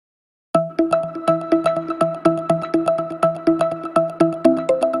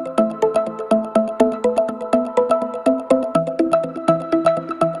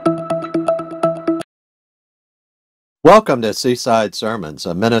Welcome to Seaside Sermons,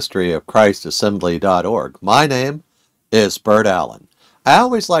 a ministry of ChristAssembly.org. My name is Bert Allen. I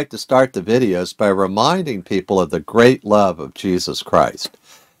always like to start the videos by reminding people of the great love of Jesus Christ.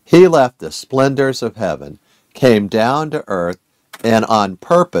 He left the splendors of heaven, came down to earth, and on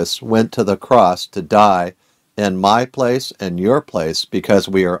purpose went to the cross to die in my place and your place because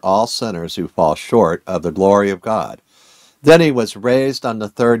we are all sinners who fall short of the glory of God. Then he was raised on the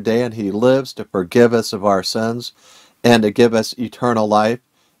third day, and he lives to forgive us of our sins and to give us eternal life,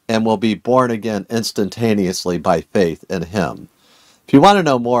 and will be born again instantaneously by faith in him. If you want to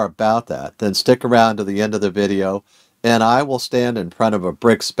know more about that, then stick around to the end of the video, and I will stand in front of a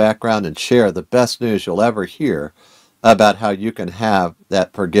brick's background and share the best news you'll ever hear about how you can have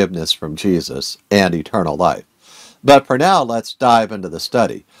that forgiveness from Jesus and eternal life. But for now, let's dive into the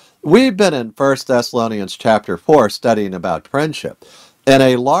study. We've been in 1 Thessalonians chapter 4 studying about friendship. And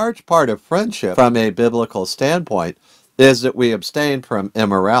a large part of friendship from a biblical standpoint is that we abstain from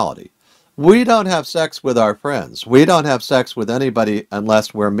immorality. We don't have sex with our friends. We don't have sex with anybody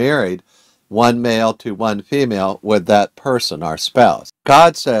unless we're married, one male to one female, with that person, our spouse.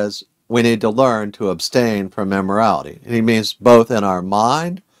 God says we need to learn to abstain from immorality. And he means both in our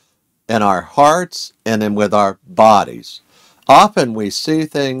mind, in our hearts, and then with our bodies. Often we see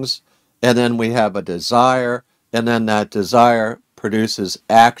things and then we have a desire, and then that desire produces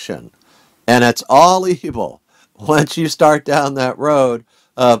action. And it's all evil. Once you start down that road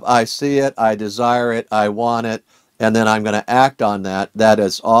of I see it, I desire it, I want it, and then I'm going to act on that, that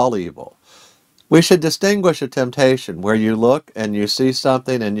is all evil. We should distinguish a temptation where you look and you see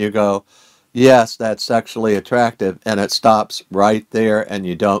something and you go, yes, that's sexually attractive, and it stops right there and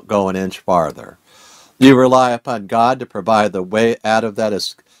you don't go an inch farther. You rely upon God to provide the way out of that,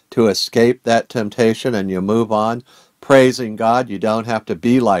 is to escape that temptation, and you move on, praising God. You don't have to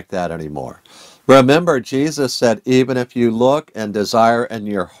be like that anymore. Remember, Jesus said, even if you look and desire in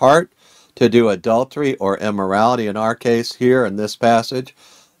your heart to do adultery or immorality, in our case here in this passage,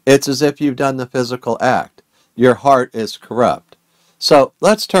 it's as if you've done the physical act. Your heart is corrupt. So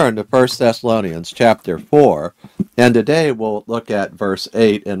let's turn to 1 Thessalonians chapter 4, and today we'll look at verse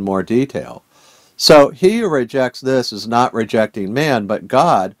 8 in more detail. So he who rejects this is not rejecting man, but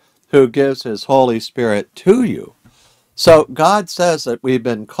God, who gives his Holy Spirit to you. So God says that we've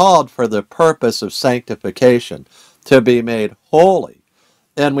been called for the purpose of sanctification, to be made holy.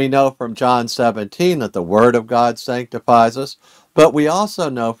 And we know from John 17 that the Word of God sanctifies us, but we also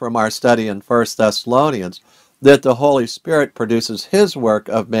know from our study in 1 Thessalonians that the Holy Spirit produces his work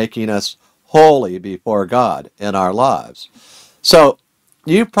of making us holy before God in our lives. So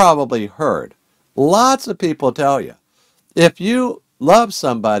you've probably heard lots of people tell you, if you love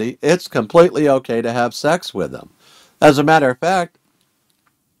somebody, it's completely okay to have sex with them. As a matter of fact,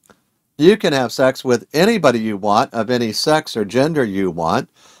 you can have sex with anybody you want, of any sex or gender you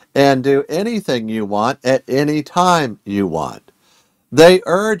want, and do anything you want at any time you want. They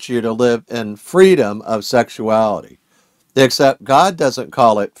urge you to live in freedom of sexuality. Except God doesn't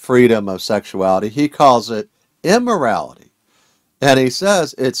call it freedom of sexuality. He calls it immorality. And he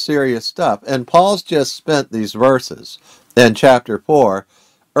says it's serious stuff. And Paul's just spent these verses in chapter 4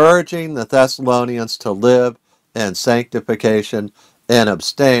 urging the Thessalonians to live in sanctification and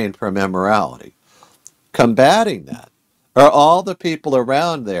abstain from immorality. Combating that are all the people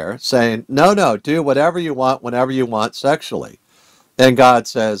around there saying, no, do whatever you want, whenever you want sexually. And God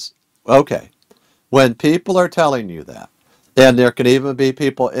says, okay, when people are telling you that, and there can even be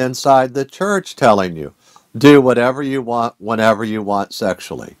people inside the church telling you, do whatever you want, whenever you want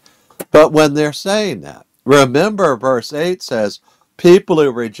sexually. But when they're saying that, remember verse 8 says, people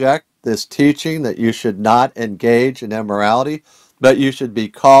who reject this teaching that you should not engage in immorality, but you should be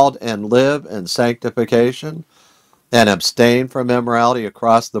called and live in sanctification and abstain from immorality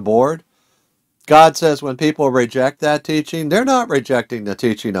across the board. God says when people reject that teaching, they're not rejecting the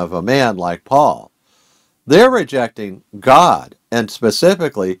teaching of a man like Paul. They're rejecting God, and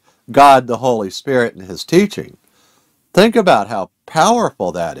specifically God the Holy Spirit and his teaching. Think about how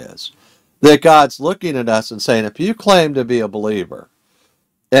powerful that is. That God's looking at us and saying, if you claim to be a believer,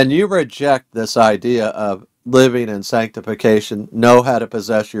 and you reject this idea of living in sanctification, know how to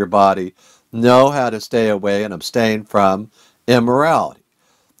possess your body, know how to stay away and abstain from immorality.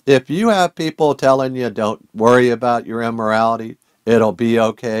 If you have people telling you don't worry about your immorality, it'll be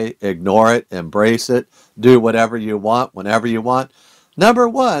okay, ignore it, embrace it, do whatever you want, whenever you want. Number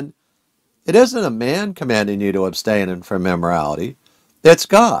one, it isn't a man commanding you to abstain from immorality. It's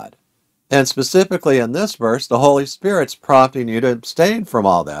God. And specifically in this verse, the Holy Spirit's prompting you to abstain from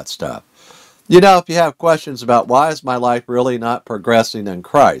all that stuff. You know, if you have questions about why is my life really not progressing in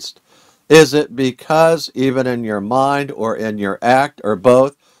Christ, Is it because even in your mind or in your act or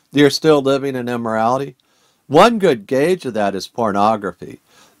both, you're still living in immorality? One good gauge of that is pornography.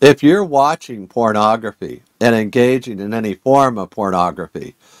 If you're watching pornography and engaging in any form of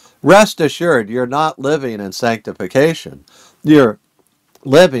pornography, rest assured you're not living in sanctification. You're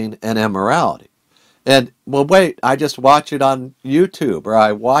living in immorality. And, well, wait, I just watch it on YouTube or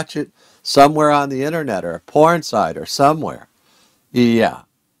I watch it somewhere on the internet or a porn site or somewhere. Yeah.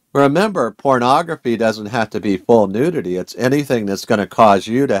 Remember, pornography doesn't have to be full nudity. It's anything that's going to cause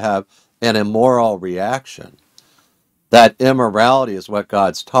you to have an immoral reaction. That immorality is what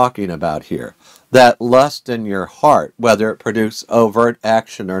God's talking about here. That lust in your heart, whether it produces overt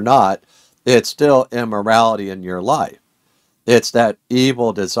action or not, it's still immorality in your life. It's that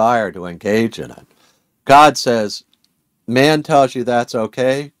evil desire to engage in it. God says, man tells you that's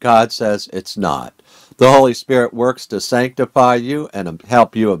okay. God says it's not. The Holy Spirit works to sanctify you and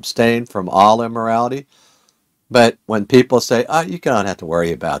help you abstain from all immorality. But when people say, oh, you don't have to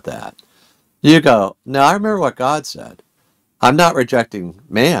worry about that, you go, no, I remember what God said. I'm not rejecting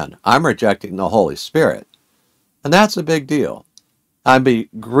man. I'm rejecting the Holy Spirit. And that's a big deal. I'd be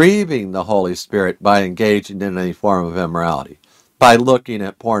grieving the Holy Spirit by engaging in any form of immorality, by looking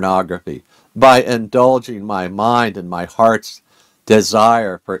at pornography, by indulging my mind and my heart's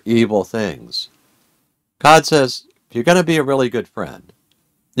desire for evil things. God says, if you're going to be a really good friend,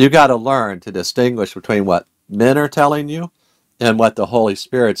 you got to learn to distinguish between what men are telling you and what the Holy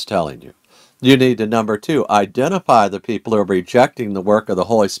Spirit's telling you. You need to, number two, identify the people who are rejecting the work of the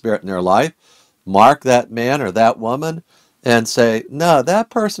Holy Spirit in their life, mark that man or that woman, and say, no, that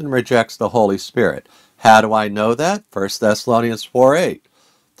person rejects the Holy Spirit. How do I know that? 1 Thessalonians 4:8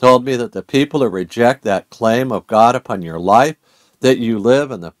 told me that the people who reject that claim of God upon your life, that you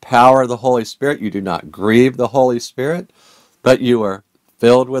live in the power of the Holy Spirit, you do not grieve the Holy Spirit, but you are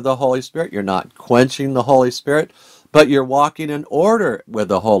filled with the Holy Spirit. You're not quenching the Holy Spirit, but you're walking in order with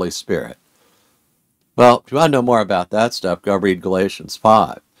the Holy Spirit. Well, if you want to know more about that stuff, go read Galatians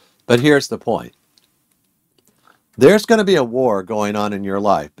 5. But here's the point. There's going to be a war going on in your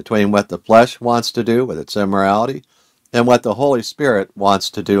life between what the flesh wants to do with its immorality and what the Holy Spirit wants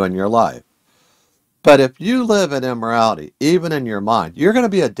to do in your life. But if you live in immorality, even in your mind, you're going to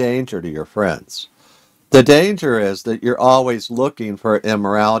be a danger to your friends. The danger is that you're always looking for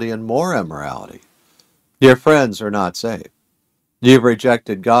immorality and more immorality. Your friends are not saved. You've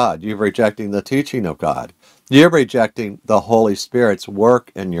rejected God. You're rejecting the teaching of God. You're rejecting the Holy Spirit's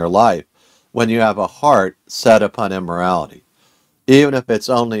work in your life when you have a heart set upon immorality, even if it's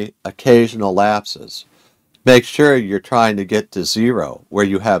only occasional lapses. Make sure you're trying to get to zero, where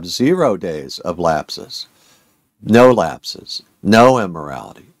you have 0 days of lapses. No lapses, no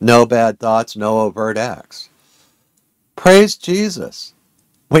immorality, no bad thoughts, no overt acts. Praise Jesus.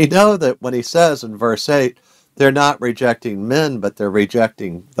 We know that when he says in verse 8, they're not rejecting men, but they're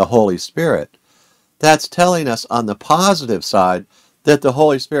rejecting the Holy Spirit. That's telling us on the positive side that the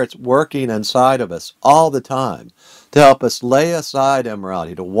Holy Spirit's working inside of us all the time to help us lay aside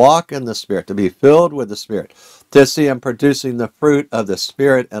immorality, to walk in the Spirit, to be filled with the Spirit, to see him producing the fruit of the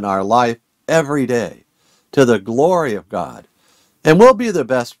Spirit in our life every day to the glory of God. And we'll be the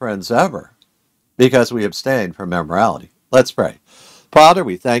best friends ever because we abstain from immorality. Let's pray. Father,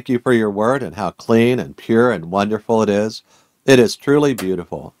 we thank you for your word and how clean and pure and wonderful it is. It is truly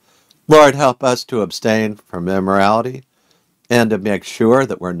beautiful. Lord, help us to abstain from immorality and to make sure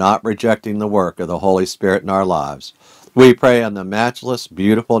that we're not rejecting the work of the Holy Spirit in our lives. We pray in the matchless,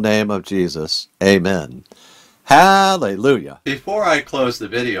 beautiful name of Jesus. Amen. Hallelujah. Before I close the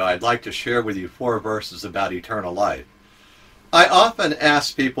video, I'd like to share with you 4 verses about eternal life. I often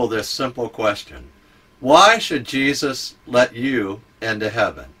ask people this simple question: why should Jesus let you into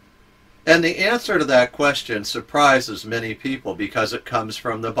heaven? And the answer to that question surprises many people because it comes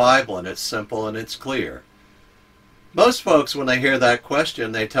from the Bible and it's simple and it's clear. Most folks, when they hear that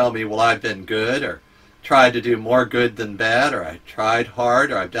question, they tell me, well, I've been good, or tried to do more good than bad, or I tried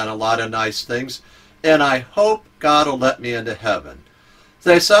hard, or I've done a lot of nice things, and I hope God will let me into heaven.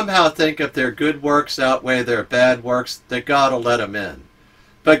 They somehow think if their good works outweigh their bad works, that God will let them in.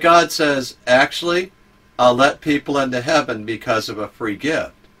 But God says, actually, I'll let people into heaven because of a free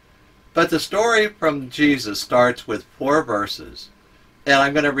gift. But the story from Jesus starts with 4 verses, and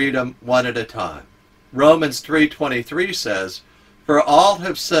I'm going to read them one at a time. Romans 3:23 says, for all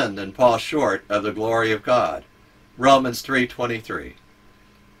have sinned and fall short of the glory of God. Romans 3:23.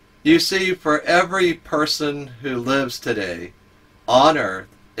 You see, for every person who lives today on earth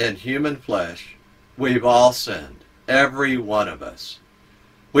in human flesh, we've all sinned. Every one of us.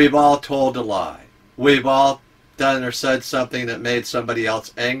 We've all told a lie. We've all done or said something that made somebody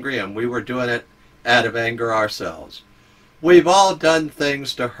else angry, and we were doing it out of anger ourselves. We've all done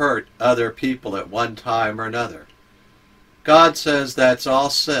things to hurt other people at one time or another. God says that's all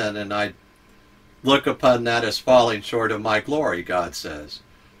sin, and I look upon that as falling short of my glory, God says.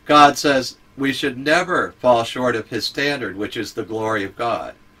 God says we should never fall short of his standard, which is the glory of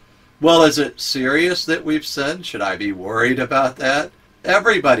God. Well, is it serious that we've sinned? Should I be worried about that?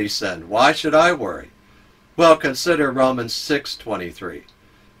 Everybody sinned. Why should I worry? Well, consider Romans 6:23.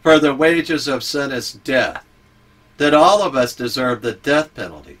 For the wages of sin is death, that all of us deserve the death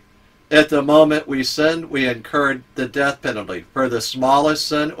penalty. At the moment we sinned, we incurred the death penalty for the smallest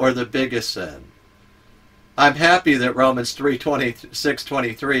sin or the biggest sin. I'm happy that Romans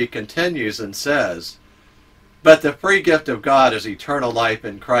 6:23 continues and says, but the free gift of God is eternal life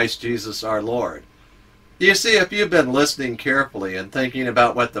in Christ Jesus our Lord. You see, if you've been listening carefully and thinking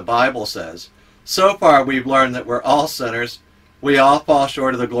about what the Bible says, so far we've learned that we're all sinners, we all fall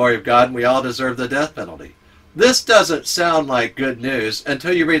short of the glory of God, and we all deserve the death penalty. This doesn't sound like good news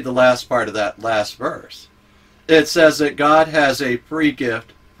until you read the last part of that last verse. It says that God has a free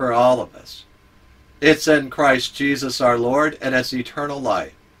gift for all of us. It's in Christ Jesus our Lord, and it's eternal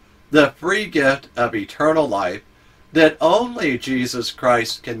life. The free gift of eternal life that only Jesus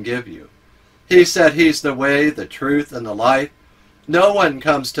Christ can give you. He said he's the way, the truth, and the life. No one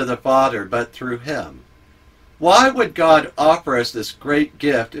comes to the Father but through him. Why would God offer us this great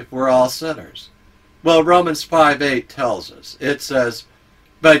gift if we're all sinners? Well, Romans 5:8 tells us. It says,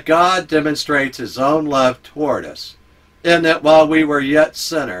 but God demonstrates his own love toward us, in that while we were yet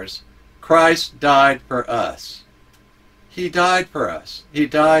sinners, Christ died for us. He died for us. He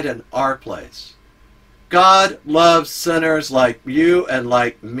died in our place. God loves sinners like you and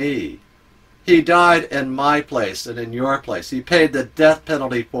like me. He died in my place and in your place. He paid the death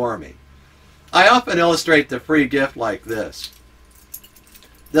penalty for me. I often illustrate the free gift like this.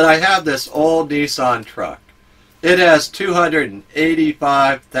 That I have this old Nissan truck. It has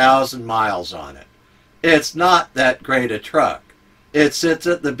 285,000 miles on it. It's not that great a truck. It sits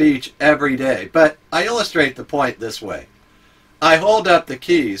at the beach every day. But I illustrate the point this way. I hold up the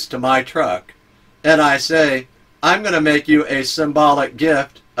keys to my truck and I say, I'm going to make you a symbolic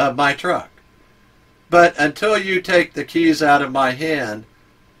gift of my truck. But until you take the keys out of my hand,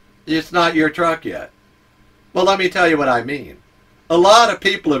 it's not your truck yet. Well, let me tell you what I mean. A lot of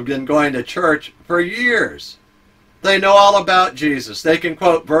people have been going to church for years. They know all about Jesus. They can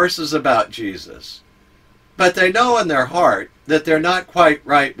quote verses about Jesus. But they know in their heart that they're not quite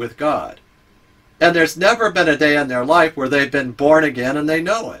right with God. And there's never been a day in their life where they've been born again and they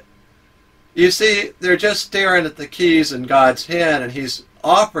know it. You see, they're just staring at the keys in God's hand, and he's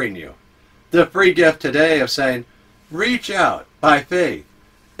offering you the free gift today of saying, reach out by faith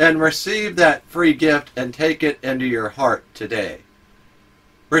and receive that free gift and take it into your heart today.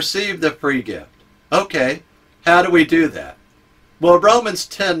 Receive the free gift. Okay, how do we do that? Well, Romans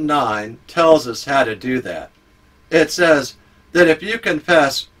 10:9 tells us how to do that. It says that if you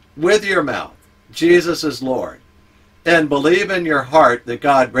confess with your mouth Jesus is Lord and believe in your heart that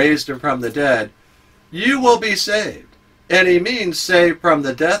God raised him from the dead, you will be saved. And he means saved from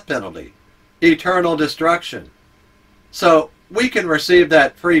the death penalty, eternal destruction. So we can receive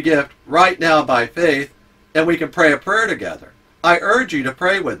that free gift right now by faith, and we can pray a prayer together. I urge you to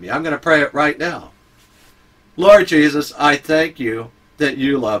pray with me. I'm going to pray it right now. Lord Jesus, I thank you that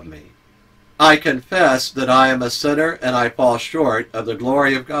you love me. I confess that I am a sinner and I fall short of the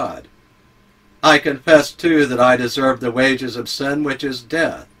glory of God. I confess, too, that I deserve the wages of sin, which is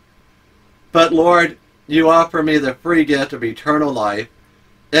death. But, Lord, you offer me the free gift of eternal life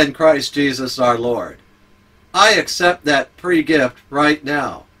in Christ Jesus our Lord. I accept that free gift right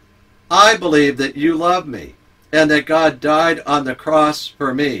now. I believe that you love me and that God died on the cross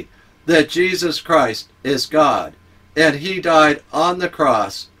for me, that Jesus Christ is God, and he died on the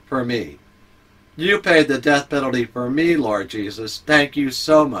cross for me. You paid the death penalty for me, Lord Jesus. Thank you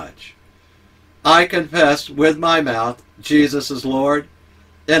so much. I confess with my mouth Jesus is Lord,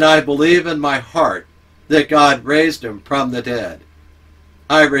 and I believe in my heart that God raised him from the dead.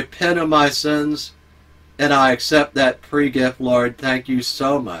 I repent of my sins, and I accept that free gift, Lord. Thank you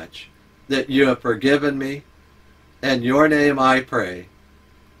so much that you have forgiven me. In your name I pray.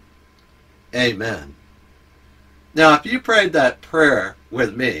 Amen. Now, if you prayed that prayer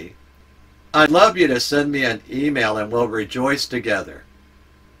with me, I'd love you to send me an email and we'll rejoice together.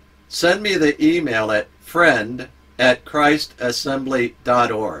 Send me the email at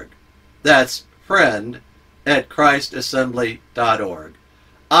friend@christassembly.org. That's friend@christassembly.org.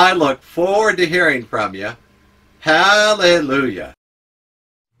 I look forward to hearing from you. Hallelujah.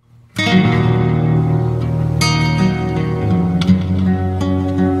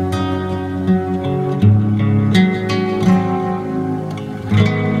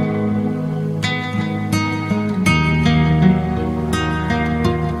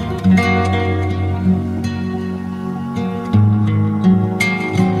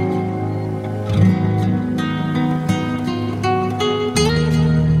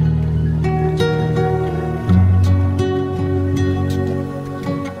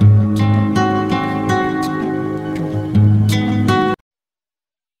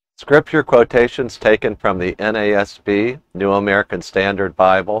 Scripture quotations taken from the NASB, New American Standard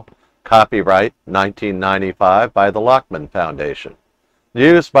Bible, copyright 1995 by the Lockman Foundation.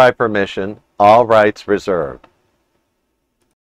 Used by permission, all rights reserved.